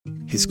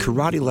his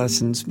karate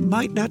lessons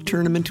might not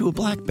turn him into a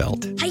black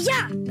belt.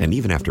 Hi-ya! And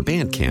even after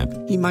band camp,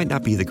 he might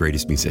not be the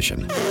greatest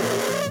musician.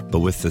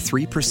 But with the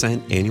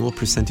 3% annual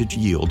percentage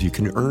yield you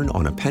can earn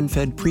on a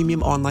PenFed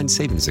premium online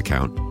savings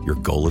account, your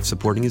goal of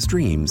supporting his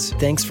dreams...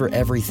 Thanks for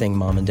everything,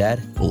 Mom and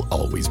Dad. ...will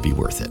always be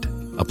worth it.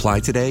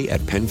 Apply today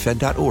at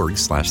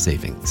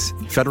PenFed.org/savings.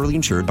 Federally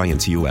insured by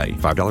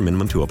NCUA. $5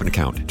 minimum to open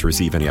account. To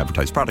receive any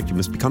advertised product, you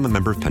must become a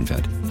member of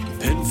PenFed.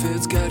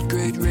 PenFed's got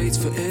great rates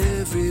for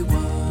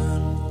everyone.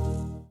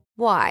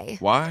 Why?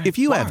 Why? If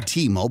you have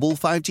T-Mobile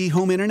 5G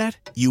home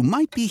internet, you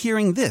might be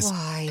hearing this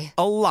Why?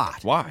 a lot.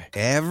 Why?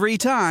 Every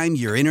time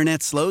your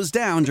internet slows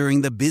down during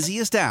the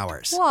busiest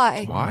hours.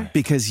 Why? Why?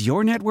 Because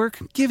your network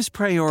gives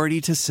priority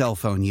to cell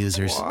phone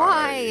users.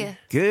 Why?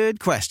 Good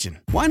question.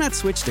 Why not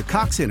switch to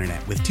Cox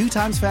Internet with 2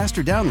 times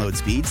faster download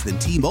speeds than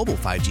T-Mobile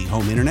 5G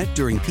home internet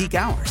during peak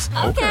hours?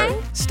 Okay.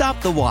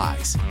 Stop the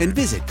whys and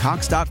visit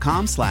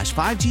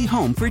cox.com/5G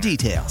home for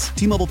details.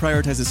 T-Mobile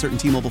prioritizes certain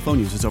T-Mobile phone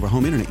users over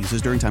home internet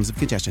users during times of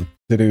congestion.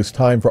 It is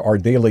time for our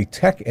daily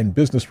tech and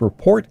business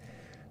report.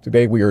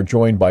 Today we are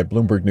joined by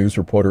Bloomberg News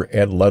reporter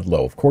Ed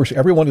Ludlow. Of course,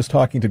 everyone is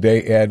talking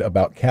today, Ed,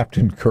 about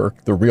Captain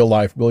Kirk, the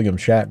real-life William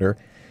Shatner,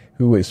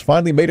 who has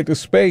finally made it to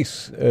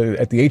space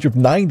at the age of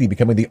 90,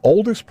 becoming the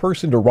oldest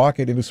person to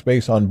rocket into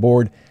space on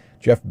board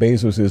Jeff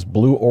Bezos'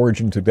 Blue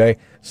Origin today.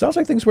 Sounds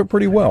like things went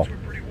pretty well.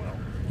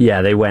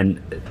 Yeah, they went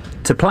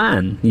to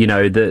plan. You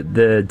know,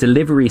 the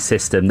delivery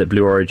system that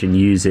Blue Origin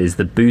uses,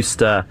 the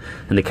booster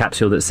and the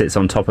capsule that sits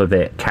on top of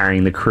it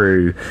carrying the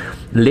crew,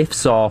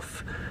 lifts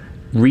off,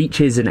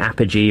 reaches an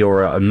apogee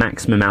or a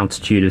maximum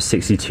altitude of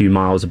 62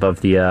 miles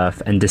above the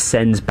Earth and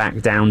descends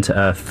back down to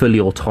Earth fully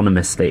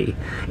autonomously.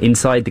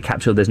 Inside the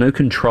capsule, there's no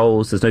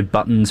controls, there's no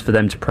buttons for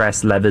them to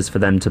press, levers for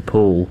them to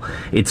pull.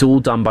 It's all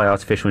done by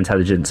artificial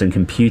intelligence and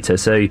computer,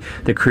 so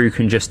the crew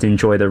can just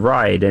enjoy the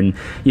ride. And,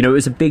 you know, it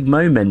was a big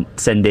moment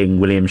sending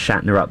William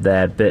Shatner up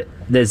there, but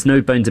there's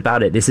no bones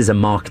about it. This is a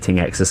marketing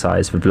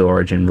exercise for Blue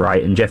Origin,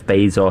 right? And Jeff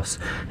Bezos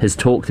has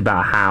talked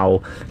about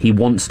how he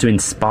wants to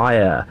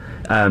inspire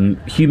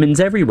humans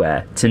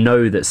everywhere to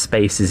know that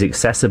space is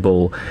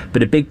accessible.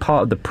 But a big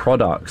part of the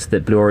product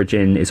that Blue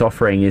Origin is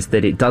offering is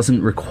that it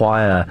doesn't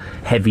require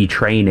heavy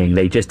training.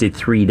 They just did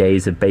 3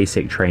 days of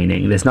basic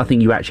training. There's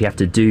nothing you actually have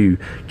to do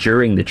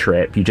during the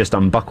trip. You just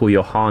unbuckle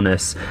your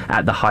harness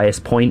at the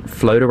highest point,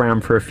 float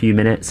around for a few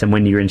minutes, and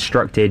when you're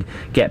instructed,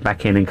 get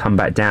back in and come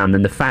back down.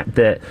 And the fact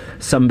that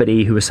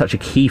somebody who was such a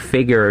key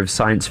figure of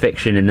science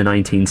fiction in the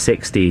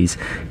 1960s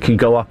can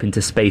go up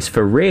into space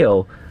for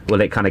real, well,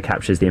 it kind of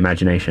captures the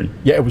imagination.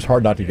 Yeah, it was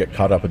hard not to get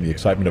caught up in the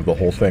excitement of the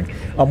whole thing.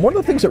 One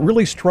of the things that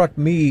really struck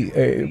me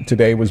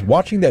today was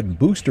watching that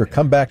booster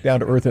come back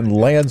down to Earth and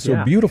land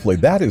so beautifully.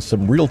 That is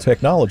some real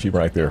technology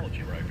right there.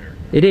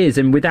 It is,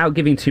 and without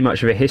giving too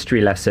much of a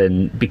history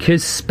lesson,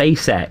 because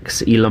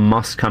SpaceX, Elon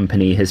Musk's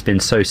company, has been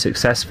so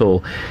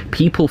successful,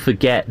 people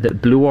forget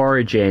that Blue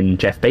Origin,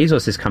 Jeff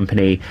Bezos'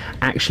 company,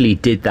 actually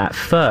did that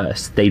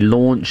first. They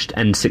launched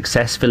and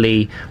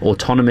successfully,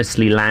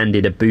 autonomously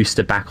landed a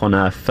booster back on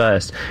Earth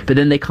first, but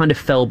then they kind of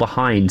fell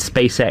behind.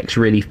 SpaceX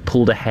really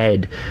pulled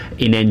ahead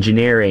in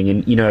engineering,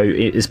 and, you know,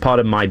 as part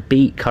of my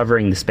beat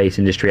covering the space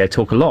industry, I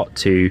talk a lot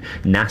to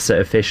NASA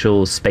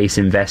officials, space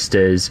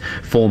investors,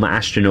 former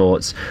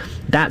astronauts.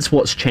 That's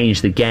what's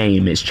changed the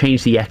game. It's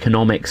changed the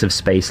economics of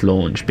space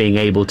launch, being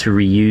able to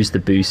reuse the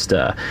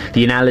booster.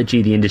 The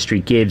analogy the industry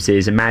gives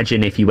is,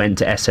 imagine if you went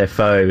to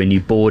SFO and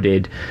you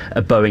boarded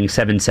a Boeing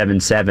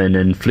 777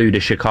 and flew to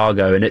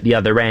Chicago, and at the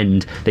other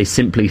end, they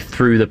simply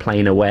threw the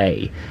plane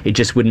away. It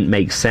just wouldn't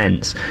make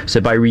sense.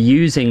 So by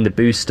reusing the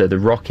booster, the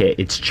rocket,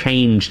 it's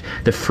changed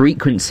the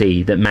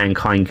frequency that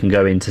mankind can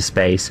go into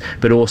space,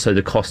 but also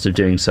the cost of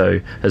doing so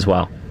as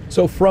well.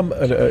 So from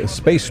a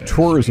space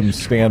tourism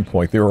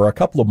standpoint, there are a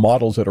couple of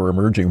models that are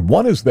emerging.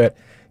 One is that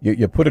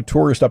you put a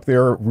tourist up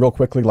there real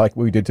quickly, like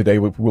we did today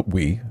with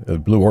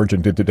Blue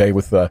Origin did today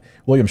with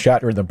William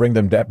Shatner, and then bring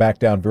them back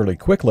down really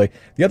quickly.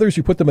 The other is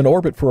you put them in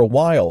orbit for a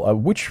while.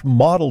 Which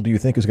model do you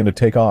think is going to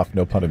take off?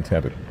 No pun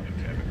intended.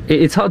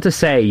 It's hard to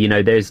say. You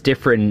know, there's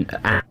different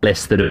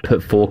analysts that have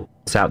put forth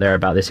out there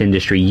about this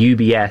industry.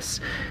 UBS,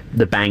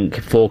 the bank,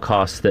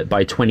 forecasts that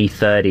by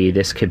 2030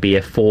 this could be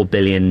a $4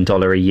 billion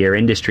a year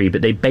industry,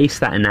 but they base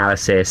that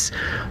analysis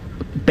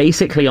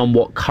basically on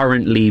what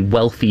currently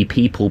wealthy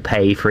people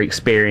pay for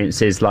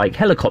experiences like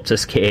helicopter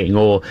skiing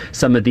or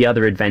some of the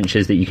other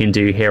adventures that you can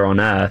do here on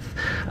Earth.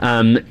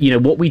 You know,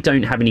 what we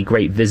don't have any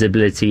great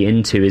visibility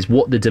into is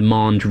what the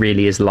demand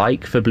really is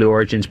like for Blue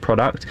Origin's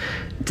product.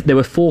 There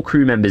were 4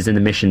 crew members in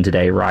the mission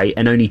today, right?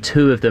 And only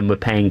 2 of them were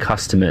paying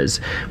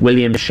customers.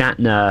 William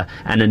Shatner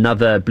and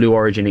another Blue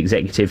Origin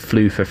executive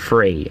flew for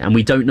free. And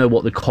we don't know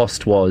what the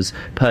cost was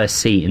per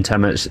seat in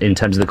terms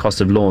of the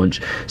cost of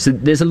launch. So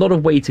there's a lot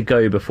of way to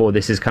go before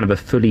this is kind of a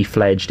fully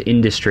fledged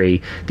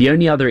industry. The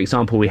only other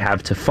example we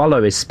have to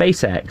follow is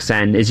SpaceX.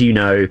 And as you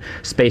know,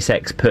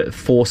 SpaceX put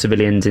 4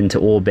 civilians into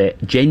orbit,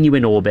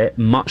 genuine orbit,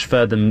 much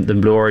further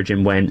than Blue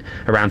Origin went,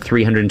 around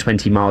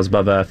 320 miles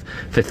above Earth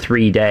for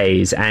 3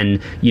 days. And,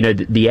 you know,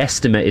 the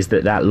estimate is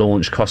that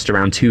launch cost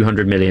around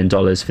 $200 million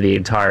for the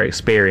entire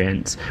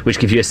experience, which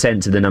gives you a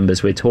sense of the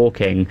numbers we're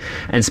talking.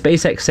 And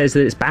SpaceX says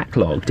that it's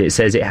backlogged. It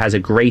says it has a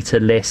greater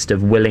list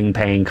of willing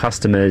paying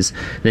customers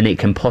than it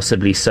can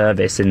possibly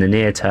service in the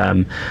near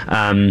term.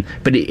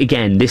 But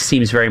again, this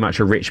seems very much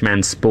a rich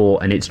man's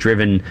sport, and it's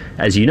driven,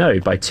 as you know,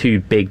 by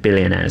 2 big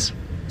billionaires.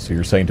 So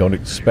you're saying don't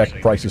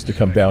expect prices to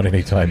come down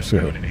anytime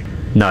soon?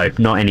 No,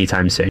 not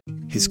anytime soon.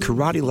 His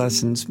karate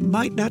lessons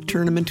might not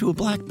turn him into a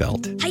black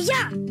belt.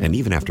 Hi-ya! And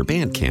even after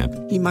band camp,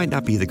 he might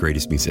not be the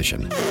greatest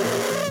musician.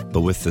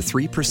 But with the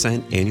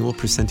 3% annual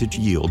percentage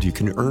yield you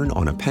can earn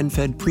on a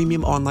PenFed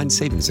premium online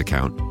savings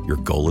account, your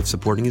goal of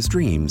supporting his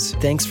dreams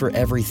Thanks for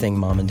everything,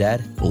 Mom and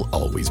Dad. will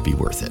always be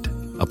worth it.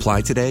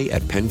 Apply today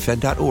at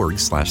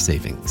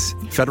PenFed.org/savings.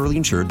 Federally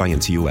insured by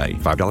NCUA.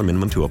 $5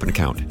 minimum to open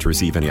account. To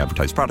receive any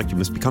advertised product, you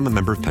must become a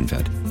member of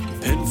PenFed.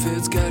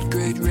 PenFed's got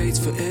great rates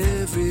for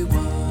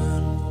everyone.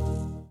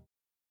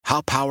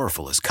 How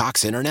powerful is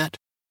Cox Internet?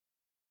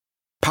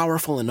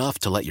 Powerful enough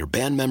to let your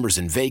band members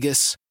in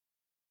Vegas,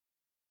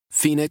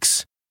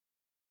 Phoenix,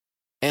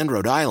 and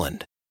Rhode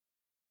Island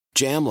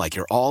jam like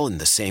you're all in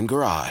the same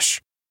garage.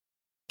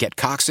 Get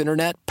Cox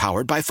Internet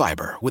powered by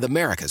fiber with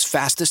America's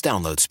fastest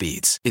download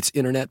speeds. It's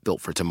internet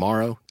built for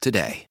tomorrow,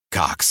 today.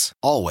 Cox,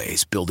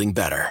 always building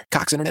better.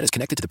 Cox Internet is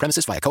connected to the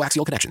premises via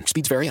coaxial connection.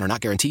 Speeds vary and are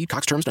not guaranteed.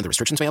 Cox terms and other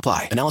restrictions may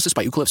apply. Analysis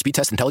by Ookla Speed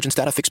Test Intelligence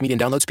Data. Fixed median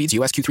download speeds.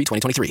 US Q3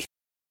 2023.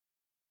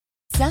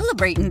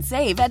 Celebrate and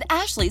save at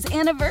Ashley's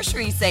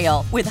Anniversary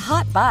Sale. With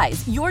Hot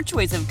Buys, your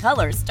choice of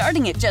colors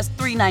starting at just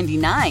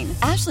 $3.99.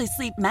 Ashley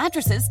Sleep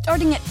mattresses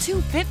starting at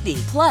 $2.50.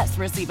 Plus,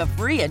 receive a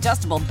free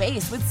adjustable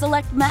base with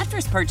select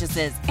mattress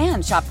purchases.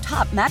 And shop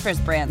top mattress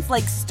brands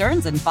like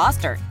Stearns &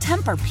 Foster,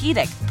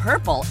 Tempur-Pedic,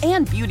 Purple,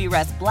 and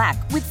Beautyrest Black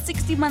with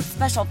 60-month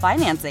special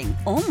financing.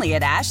 Only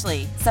at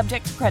Ashley.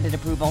 Subject to credit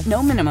approval.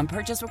 No minimum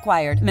purchase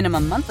required.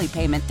 Minimum monthly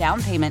payment,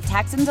 down payment,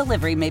 tax, and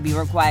delivery may be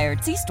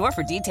required. See store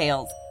for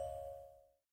details.